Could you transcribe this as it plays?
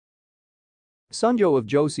Sunjo of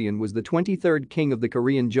Joseon was the 23rd king of the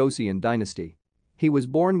Korean Joseon Dynasty. He was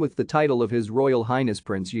born with the title of His Royal Highness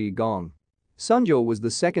Prince Gong. Sunjo was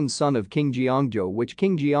the second son of King Jeongjo, which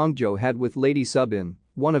King Jeongjo had with Lady Subin,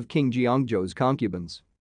 one of King Jeongjo's concubines.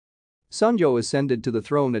 Sunjo ascended to the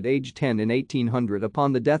throne at age 10 in 1800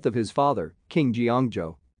 upon the death of his father, King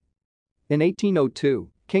Jeongjo. In 1802,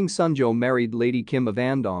 King Sunjo married Lady Kim of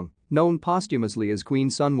Andong, known posthumously as Queen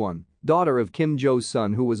Sunwon, daughter of Kim Jo's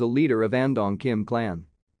son, who was a leader of Andong Kim clan.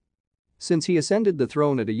 Since he ascended the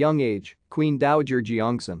throne at a young age, Queen Dowager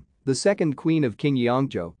Jeongsun, the second queen of King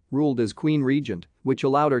Jeongjo, ruled as queen regent, which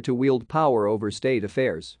allowed her to wield power over state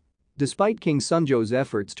affairs. Despite King Sunjo's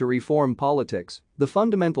efforts to reform politics, the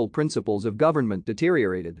fundamental principles of government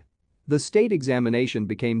deteriorated. The state examination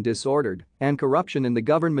became disordered, and corruption in the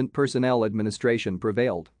government personnel administration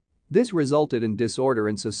prevailed. This resulted in disorder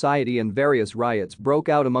in society, and various riots broke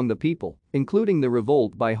out among the people, including the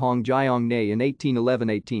revolt by Hong Jeongnay in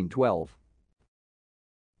 1811-1812.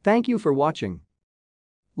 Thank you for watching.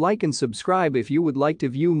 Like and subscribe if you would like to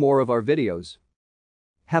view more of our videos.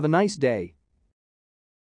 Have a nice day.